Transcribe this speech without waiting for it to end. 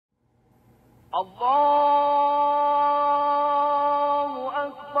Allahu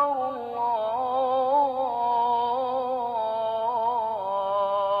Akbar,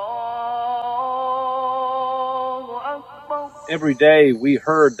 Allahu Akbar. Every day we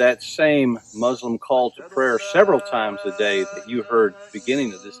heard that same Muslim call to prayer several times a day that you heard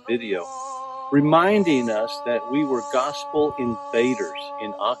beginning of this video, reminding us that we were gospel invaders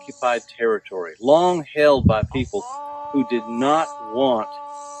in occupied territory, long held by people who did not want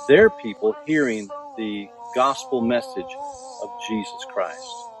their people hearing the gospel message of Jesus Christ.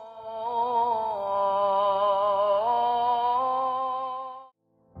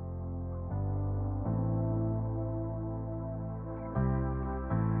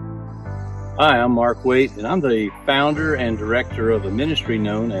 Hi, I'm Mark Waite, and I'm the founder and director of a ministry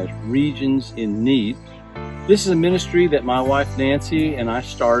known as Regions in Need. This is a ministry that my wife Nancy and I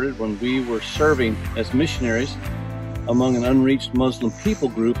started when we were serving as missionaries among an unreached Muslim people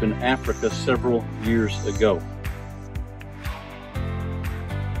group in Africa several years ago.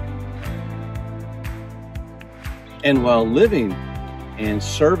 And while living and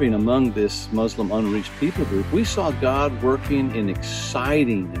serving among this Muslim unreached people group, we saw God working in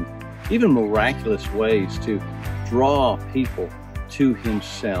exciting and even miraculous ways to draw people to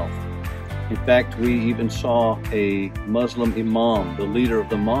Himself. In fact, we even saw a Muslim imam, the leader of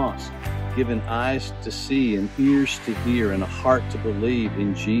the mosque, given eyes to see and ears to hear and a heart to believe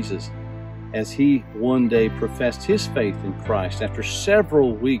in Jesus as he one day professed his faith in Christ after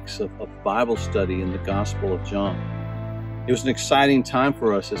several weeks of Bible study in the Gospel of John. It was an exciting time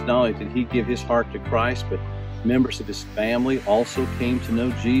for us, as not only did he give his heart to Christ, but members of his family also came to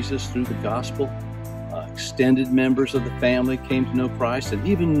know Jesus through the gospel. Extended members of the family came to know Christ, and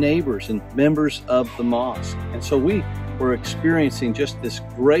even neighbors and members of the mosque. And so we were experiencing just this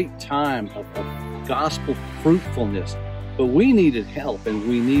great time of gospel fruitfulness. But we needed help, and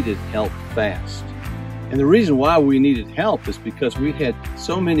we needed help fast. And the reason why we needed help is because we had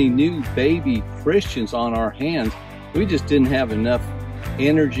so many new baby Christians on our hands. We just didn't have enough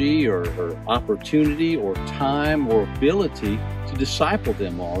energy or opportunity or time or ability to disciple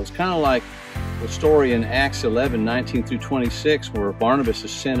them all. It's kind of like the story in Acts 11:19 through 26, where Barnabas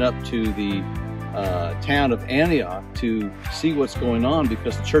is sent up to the town of Antioch to see what's going on,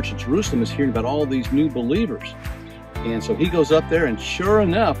 because the church at Jerusalem is hearing about all these new believers. And so he goes up there, and sure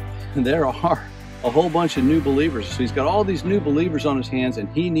enough, there are a whole bunch of new believers. So he's got all these new believers on his hands, and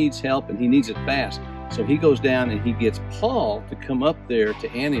he needs help, and he needs it fast. So he goes down and he gets Paul to come up there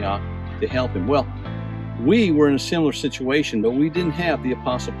to Antioch to help him. Well, we were in a similar situation, but we didn't have the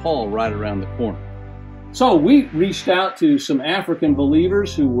Apostle Paul right around the corner. So we reached out to some African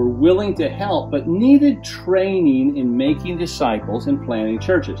believers who were willing to help, but needed training in making disciples and planting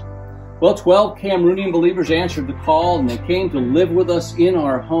churches. Well, 12 Cameroonian believers answered the call, and they came to live with us in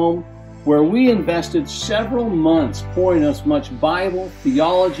our home, where we invested several months pouring us much Bible,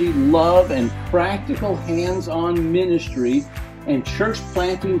 theology, love, and practical hands-on ministry and church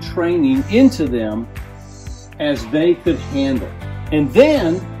planting training into them as they could handle. And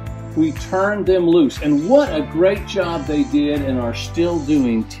then we turned them loose. And what a great job they did and are still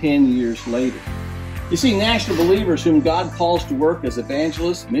doing 10 years later. You see, national believers whom God calls to work as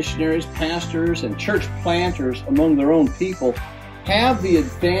evangelists, missionaries, pastors, and church planters among their own people have the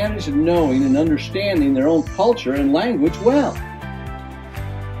advantage of knowing and understanding their own culture and language well.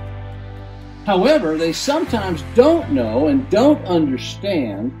 However, they sometimes don't know and don't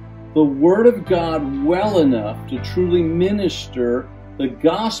understand the Word of God well enough to truly minister the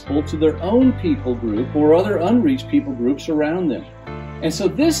gospel to their own people group or other unreached people groups around them. And so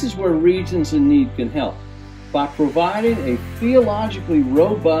this is where Regions in Need can help, by providing a theologically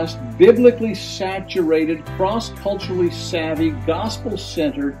robust, biblically saturated, cross-culturally savvy,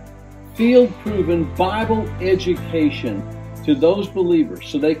 gospel-centered, field-proven Bible education to those believers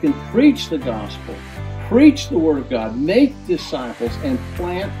so they can preach the gospel, preach the Word of God, make disciples, and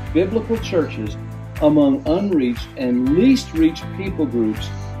plant biblical churches among unreached and least reached people groups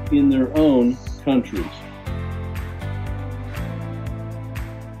in their own countries.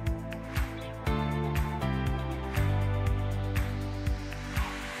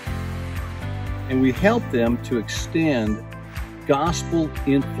 And we help them to extend gospel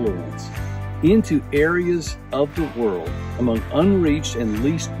influence into areas of the world among unreached and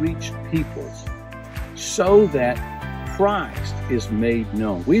least reached peoples, so that Christ is made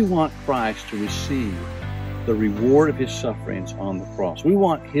known. We want Christ to receive the reward of His sufferings on the cross. We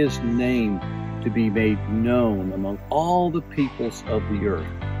want His name to be made known among all the peoples of the earth.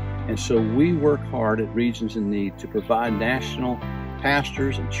 And so we work hard at Regions in Need to provide national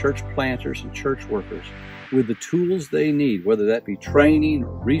pastors and church planters and church workers with the tools they need, whether that be training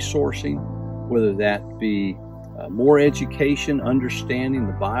or resourcing whether that be more education, understanding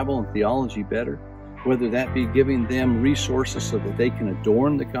the Bible and theology better, whether that be giving them resources so that they can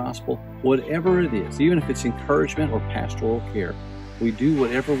adorn the gospel, whatever it is, even if it's encouragement or pastoral care, we do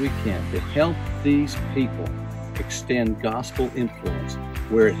whatever we can to help these people extend gospel influence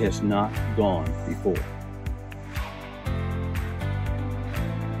where it has not gone before.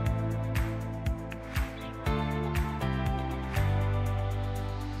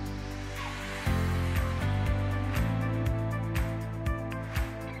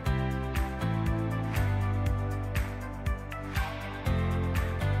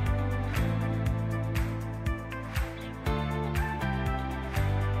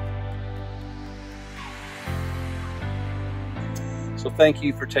 So thank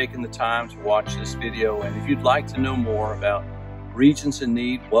you for taking the time to watch this video. And if you'd like to know more about Regions in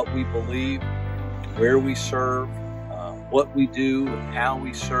Need, what we believe, where we serve, what we do, and how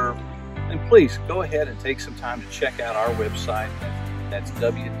we serve, then please go ahead and take some time to check out our website. That's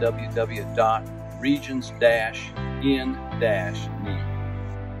www.regions-in-need.